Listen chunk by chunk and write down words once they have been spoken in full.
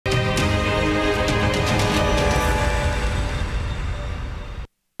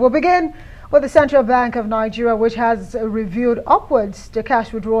We'll begin with the Central Bank of Nigeria, which has reviewed upwards the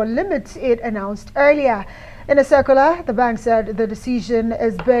cash withdrawal limits it announced earlier. In a circular, the bank said the decision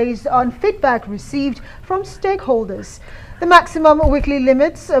is based on feedback received from stakeholders. The maximum weekly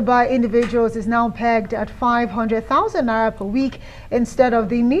limits by individuals is now pegged at 500,000 naira per week instead of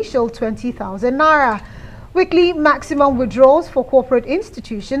the initial 20,000 naira. Weekly maximum withdrawals for corporate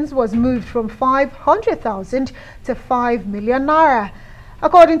institutions was moved from 500,000 to 5 million naira.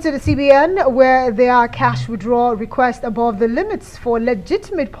 According to the CBN, where there are cash withdrawal requests above the limits for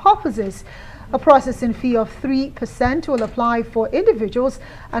legitimate purposes, a processing fee of 3% will apply for individuals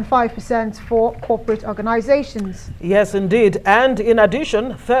and 5% for corporate organizations. Yes, indeed. And in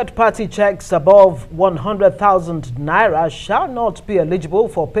addition, third-party checks above 100,000 naira shall not be eligible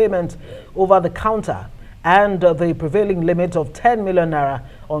for payment over the counter, and the prevailing limit of 10 million naira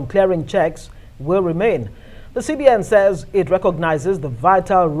on clearing checks will remain. The CBN says it recognizes the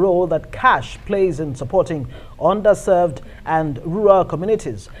vital role that cash plays in supporting underserved and rural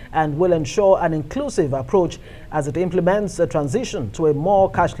communities and will ensure an inclusive approach as it implements a transition to a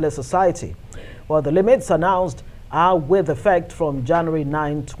more cashless society. Well, the limits announced are with effect from January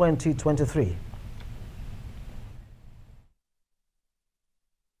 9, 2023.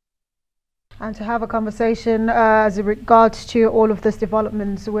 And to have a conversation as regards to all of these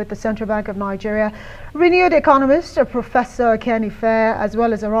developments with the Central Bank of Nigeria, renewed economist Professor Tietie, as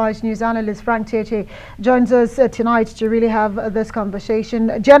well as Arise News analyst Frank Tietie, joins us tonight to really have this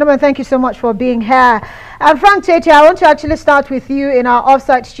conversation. Gentlemen, thank you so much for being here. And Frank Tietie, I want to actually start with you in our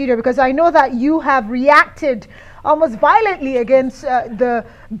offsite studio because I know that you have reacted almost violently against the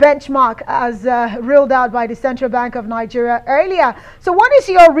benchmark as ruled out by the Central Bank of Nigeria earlier. So what is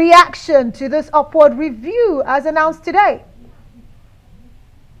your reaction to this upward review as announced today?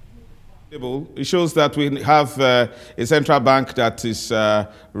 It shows that we have a central bank that is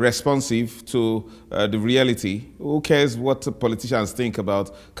responsive to the reality. Who cares what politicians think about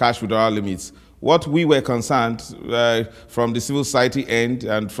cash withdrawal limits? What we were concerned from the civil society end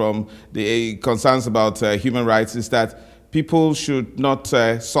and from the concerns about human rights is that people should not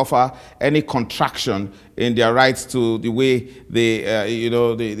suffer any contraction in their rights to the way they,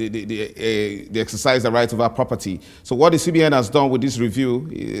 they exercise the right over property. So what the CBN has done with this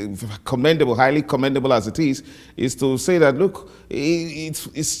review, commendable, highly commendable as it is to say that, look, if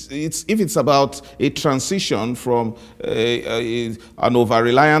it's about a transition from an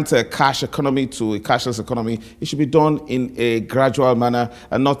over-reliant cash economy to a cashless economy, it should be done in a gradual manner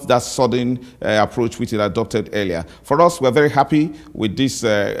and not that sudden approach which it adopted earlier. For us, we're very happy with this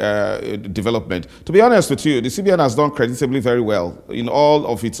development. To be honest with you, the CBN has done creditably very well in all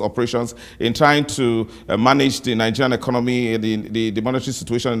of its operations in trying to manage the Nigerian economy, the monetary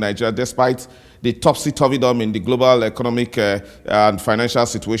situation in Nigeria, despite the topsy-turvydom in the global economic and financial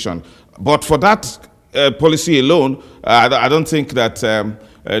situation. But for that policy alone, I don't think that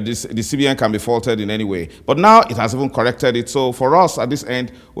the CBN can be faulted in any way. But now it has even corrected it. So for us at this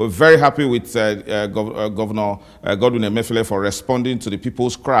end, we're very happy with Governor Godwin Emefiele for responding to the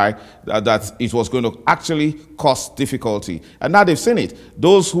people's cry that it was going to actually cause difficulty. And now they've seen it.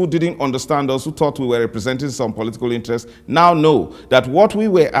 Those who didn't understand us, who thought we were representing some political interest, now know that what we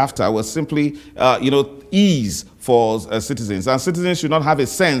were after was simply, ease for citizens. And citizens should not have a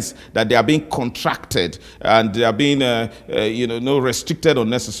sense that they are being contracted and they are being, restricted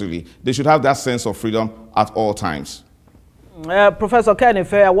unnecessarily. They should have that sense of freedom at all times. Professor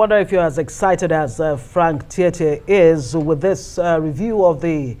Tietie, I wonder if you're as excited as Frank Tietie is with this review of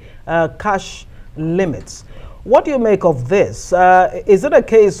the cash limits. What do you make of this? Is it a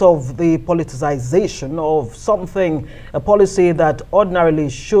case of the politicization of something, a policy that ordinarily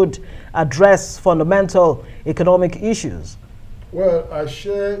should address fundamental economic issues? Well, I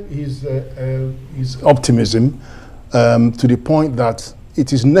share his optimism to the point that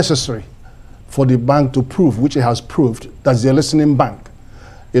it is necessary for the bank to prove, which it has proved, that it's a listening bank.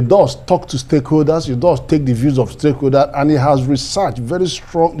 It does talk to stakeholders, it does take the views of stakeholders, and it has research, very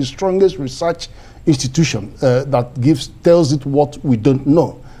strong, the strongest research institution that tells it what we don't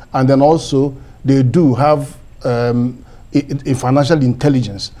know. And then also, they do have a financial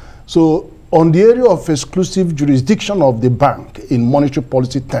intelligence. So on the area of exclusive jurisdiction of the bank in monetary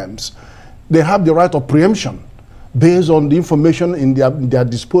policy terms, they have the right of preemption based on the information in their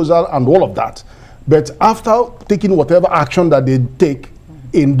disposal and all of that. But after taking whatever action that they take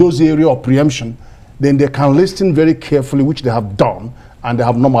in those areas of preemption, then they can listen very carefully, which they have done, and they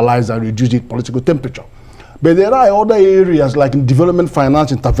have normalized and reduced the political temperature. But there are other areas like in development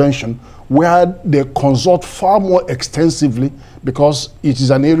finance intervention where they consult far more extensively because it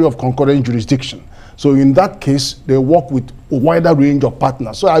is an area of concurrent jurisdiction. So in that case, they work with a wider range of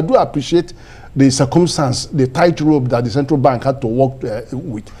partners. So I do appreciate the circumstance, the tightrope that the central bank had to work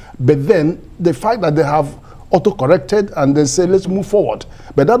with. But then the fact that they have auto-corrected and then say, let's move forward.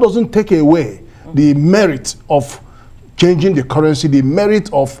 But that doesn't take away the merit of changing the currency, the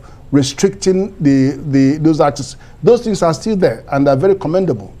merit of restricting those acts. Those things are still there and are very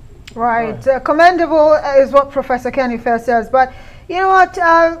commendable. Right. Commendable is what Professor Kenny Fair says. But you know what,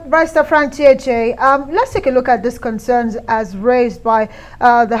 Barrister Frank Tietie, let's take a look at these concerns as raised by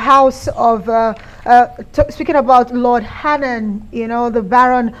the House of, speaking about Lord Hannon, you know, the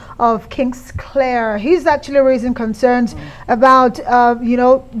Baron of Kingsclere. He's actually raising concerns about, you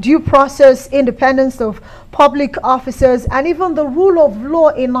know, due process, independence of public officers, and even the rule of law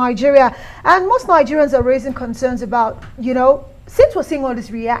in Nigeria. And most Nigerians are raising concerns about, you know, since we're seeing all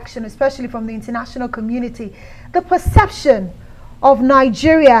this reaction, especially from the international community, the perception of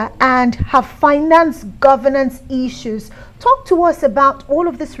Nigeria and her finance governance issues. Talk to us about all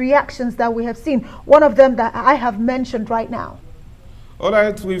of these reactions that we have seen, one of them that I have mentioned right now. All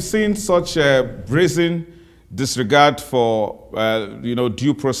right, we've seen such brazen disregard for you know,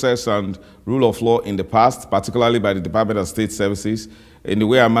 due process and rule of law in the past, particularly by the Department of State Services. In the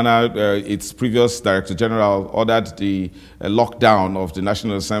way and manner its previous Director General ordered the lockdown of the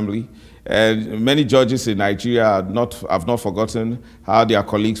National Assembly. And many judges in Nigeria have not forgotten how their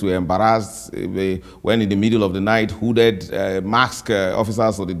colleagues were embarrassed when in the middle of the night hooded masked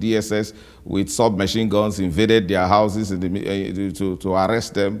officers of the DSS with submachine guns invaded their houses to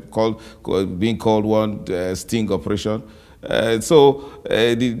arrest them, being called one sting operation. So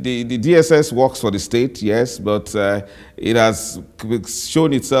the DSS works for the state, yes, but it has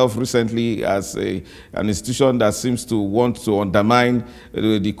shown itself recently as an institution that seems to want to undermine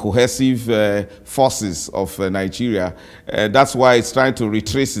the cohesive forces of Nigeria. That's why it's trying to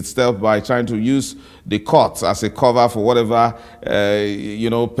retrace itself by trying to use the courts as a cover for whatever you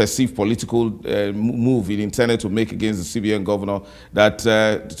know, perceived political move it intended to make against the CBN governor. That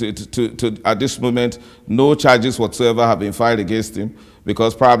at this moment, no charges whatsoever have been filed against him,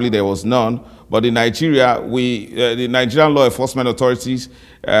 because probably there was none. But in Nigeria, the Nigerian law enforcement authorities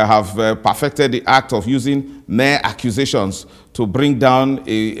have perfected the act of using mere accusations to bring down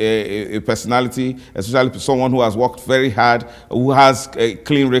a personality, especially someone who has worked very hard, who has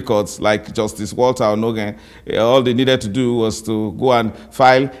clean records, like Justice Walter Onogen. All they needed to do was to go and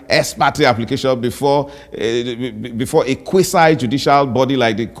file ex parte application before a quasi-judicial body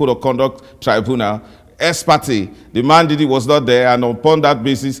like the Code of Conduct Tribunal. Ex parte, the man was not there, and upon that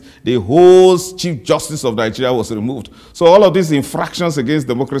basis, the whole Chief Justice of Nigeria was removed. So all of these infractions against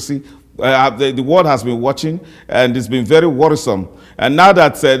democracy, the world has been watching, and it's been very worrisome. And now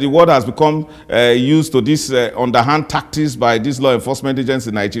that the world has become used to this underhand tactics by these law enforcement agents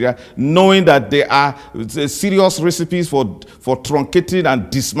in Nigeria, knowing that there are serious recipes for truncating and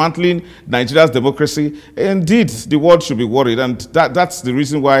dismantling Nigeria's democracy, indeed, the world should be worried. And that's the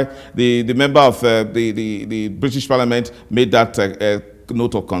reason why the member of the British Parliament made that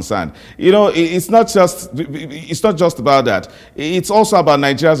note of concern. You know, it's not just about that. It's also about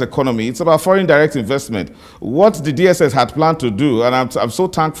Nigeria's economy. It's about foreign direct investment. What the DSS had planned to do, and I'm so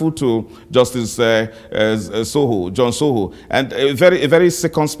thankful to Justice John Soho, and a very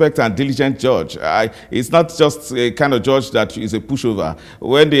circumspect and diligent judge. It's not just a kind of judge that is a pushover.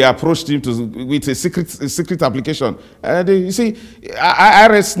 When they approached him with a secret application, and you see, I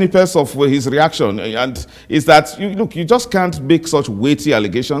read snippets of his reaction, and is that you just can't make such weighty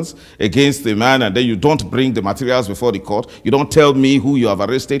allegations against the man and then you don't bring the materials before the court. You don't tell me who you have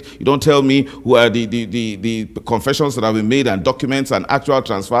arrested. You don't tell me who are the confessions that have been made and documents and actual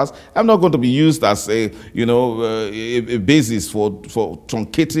transfers. I'm not going to be used as a a basis for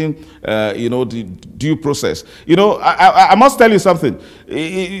truncating the due process. I must tell you something.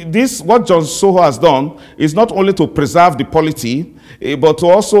 What John Soho has done is not only to preserve the polity, but to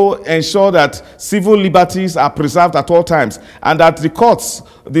also ensure that civil liberties are preserved at all times, and that the courts,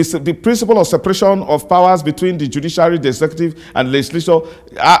 the principle of separation of powers between the judiciary, the executive, and the legislature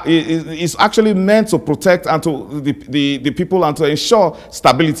is actually meant to protect and to the people and to ensure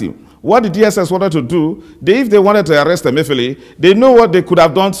stability. What the DSS wanted to do, if they wanted to arrest Emefiele, they know what they could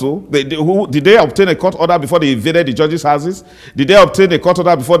have done so. Did they obtain a court order before they invaded the judges' houses? Did they obtain a court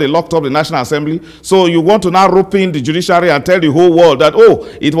order before they locked up the National Assembly? So you want to now rope in the judiciary and tell the whole world that, oh,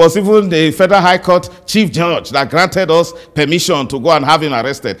 it was even the Federal High Court Chief Judge that granted us permission to go and have him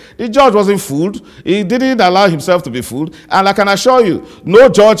arrested. The judge wasn't fooled. He didn't allow himself to be fooled. And I can assure you, no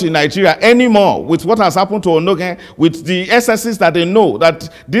judge in Nigeria anymore, with what has happened to Onogen, with the SSs that they know,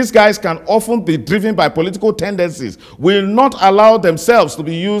 that this guy exercise can often be driven by political tendencies, will not allow themselves to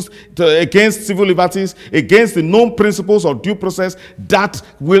be used against civil liberties, against the known principles of due process that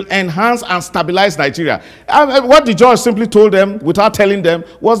will enhance and stabilize Nigeria. What the judge simply told them, without telling them,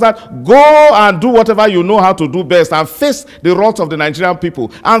 was that go and do whatever you know how to do best and face the wrath of the Nigerian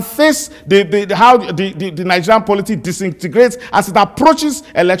people and face how the Nigerian polity disintegrates as it approaches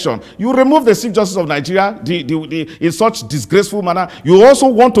election. You remove the Chief Justice of Nigeria in such disgraceful manner. You also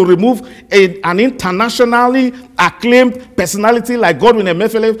want to remove an internationally acclaimed personality like Godwin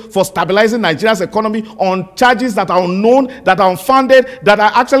Emefiele for stabilizing Nigeria's economy on charges that are unknown, that are unfounded, that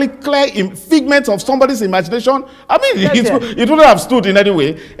are actually clear figments of somebody's imagination. I mean, it wouldn't have stood in any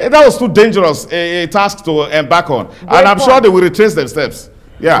way. That was too dangerous a task to embark on. And I'm sure they will retrace their steps.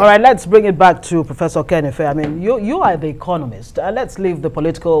 Yeah. All right, let's bring it back to Professor Kenny Fair. I mean, you are the economist. Let's leave the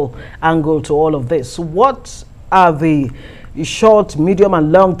political angle to all of this. What are the short, medium,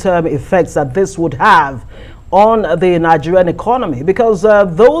 and long-term effects that this would have on the Nigerian economy? Because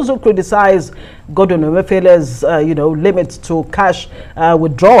those who criticize Godwin Emefiele's, limit to cash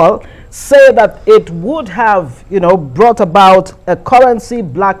withdrawal say that it would have, brought about a currency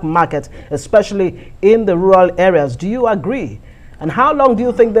black market, especially in the rural areas. Do you agree? And how long do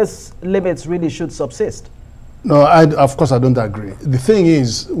you think this limits really should subsist? No, of course I don't agree. The thing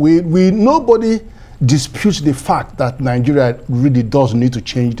is, nobody disputes the fact that Nigeria really does need to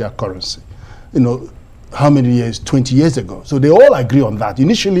change their currency. How many years? 20 years ago. So they all agree on that.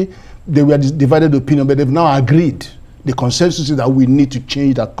 Initially, they were divided opinion, but they've now agreed. The consensus is that we need to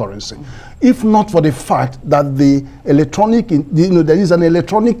change that currency. If not for the fact that the electronic, there is an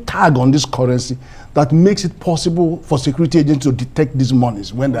electronic tag on this currency that makes it possible for security agents to detect these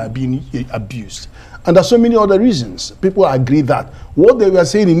monies when they are being abused. And there are so many other reasons. People agree that. What they were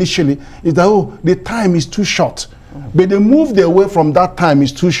saying initially is that, oh, the time is too short. But they moved away from that time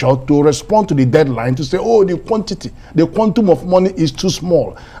is too short to respond to the deadline to say, oh, the quantum of money is too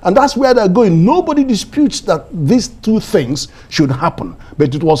small. And that's where they're going. Nobody disputes that these two things should happen.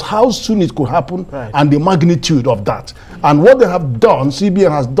 But it was how soon it could happen and the magnitude of that. And what they have done,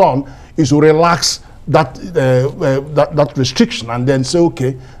 CBN has done, is to relax that restriction and then say,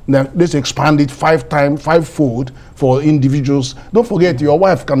 okay, now let's expand it fivefold for individuals. Don't forget, your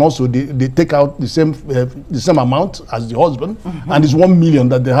wife can also they take out the same amount as the husband, and it's 1 million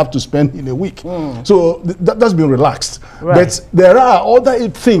that they have to spend in a week. So that's been relaxed. But there are other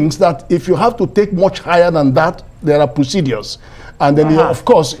things that if you have to take much higher than that, there are procedures. And then, of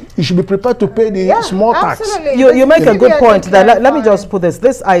course, you should be prepared to pay the small tax. You make a good point there. Let me just put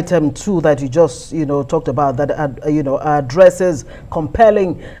this item too that you just talked about that addresses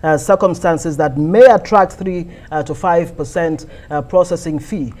compelling circumstances that may attract 3 to 5% processing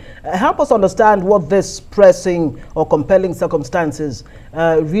fee. Help us understand what this pressing or compelling circumstances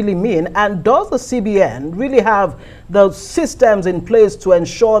really mean, and does the CBN really have the systems in place to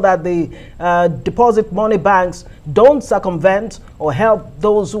ensure that the deposit money banks don't circumvent or help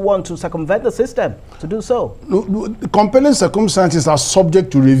those who want to circumvent the system to do so? The compelling circumstances are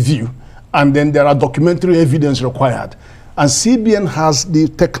subject to review, and then there are documentary evidence required. And CBN has the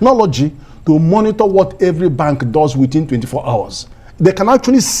technology to monitor what every bank does within 24 hours. They can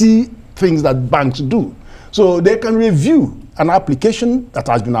actually see things that banks do. So they can review an application that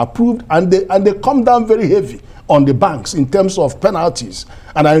has been approved, and they come down very heavy on the banks in terms of penalties.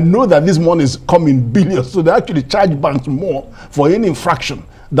 And I know that this money is coming billions, so they actually charge banks more for any infraction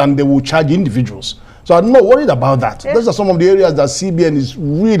than they will charge individuals. So I'm not worried about that. Those are some of the areas that CBN is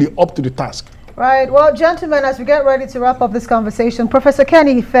really up to the task. Right. Well, gentlemen, as we get ready to wrap up this conversation, Professor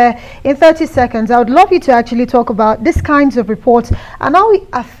Kenny Fair, in 30 seconds, I would love you to actually talk about these kinds of reports and how it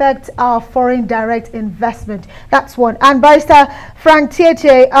affects our foreign direct investment. That's one. And Barrister Frank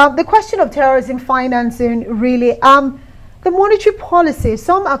Tietie, the question of terrorism financing, really, the monetary policy,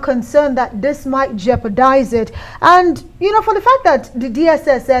 some are concerned that this might jeopardize it. And, for the fact that the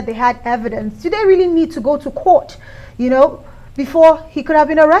DSS said they had evidence, do they really need to go to court, before he could have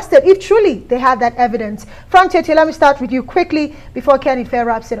been arrested, if truly they had that evidence? Frank Tietie, let me start with you quickly before Kenny Fair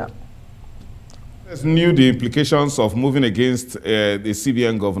wraps it up. Knew the implications of moving against the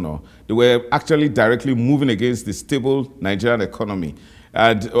CBN governor. They were actually directly moving against the stable Nigerian economy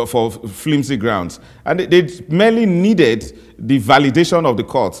and for flimsy grounds. And they merely needed the validation of the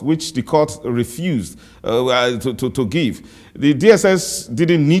court, which the court refused to give. The DSS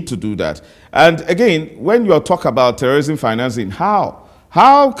didn't need to do that. And again, when you talk about terrorism financing, how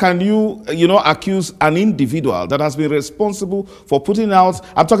How can you, accuse an individual that has been responsible for putting out,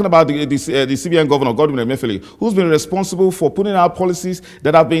 I'm talking about the CBN governor, Godwin Emefiele, who's been responsible for putting out policies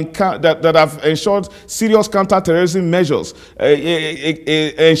that have been that have ensured serious counter-terrorism measures,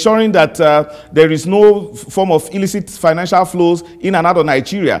 ensuring that there is no form of illicit financial flows in and out of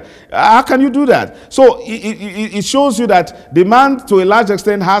Nigeria. How can you do that? So it shows you that the man, to a large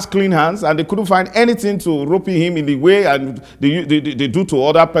extent, has clean hands, and they couldn't find anything to rope him in the way and they do to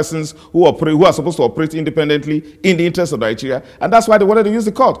other persons who are supposed to operate independently in the interest of Nigeria, and that's why they wanted to use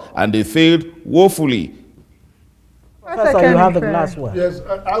the court, and they failed woefully. Professor, you have the last word. Yes,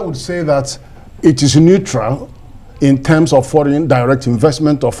 I would say that it is neutral in terms of foreign direct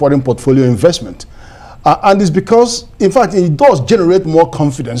investment or foreign portfolio investment. And it's because, in fact, it does generate more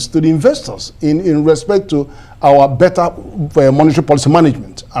confidence to the investors in respect to our better monetary policy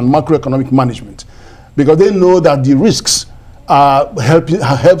management and macroeconomic management, because they know that the risks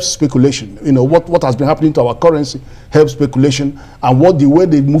help speculation. What has been happening to our currency helps speculation, and the way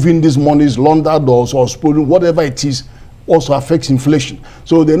they're moving this money is laundered or stolen, whatever it is, also affects inflation.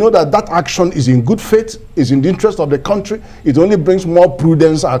 So they know that action is in good faith, is in the interest of the country. It only brings more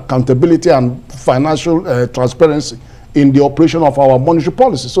prudence, accountability, and financial transparency in the operation of our monetary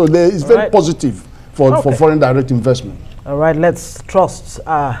policy. So it's very positive for foreign direct investment. All right, let's trust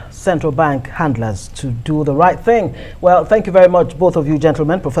our central bank handlers to do the right thing. Well, thank you very much, both of you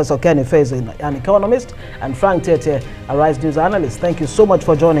gentlemen. Professor Kenny Fez, an economist, and Frank Tietie, a Rise News analyst. Thank you so much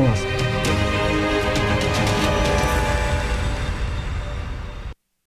for joining us.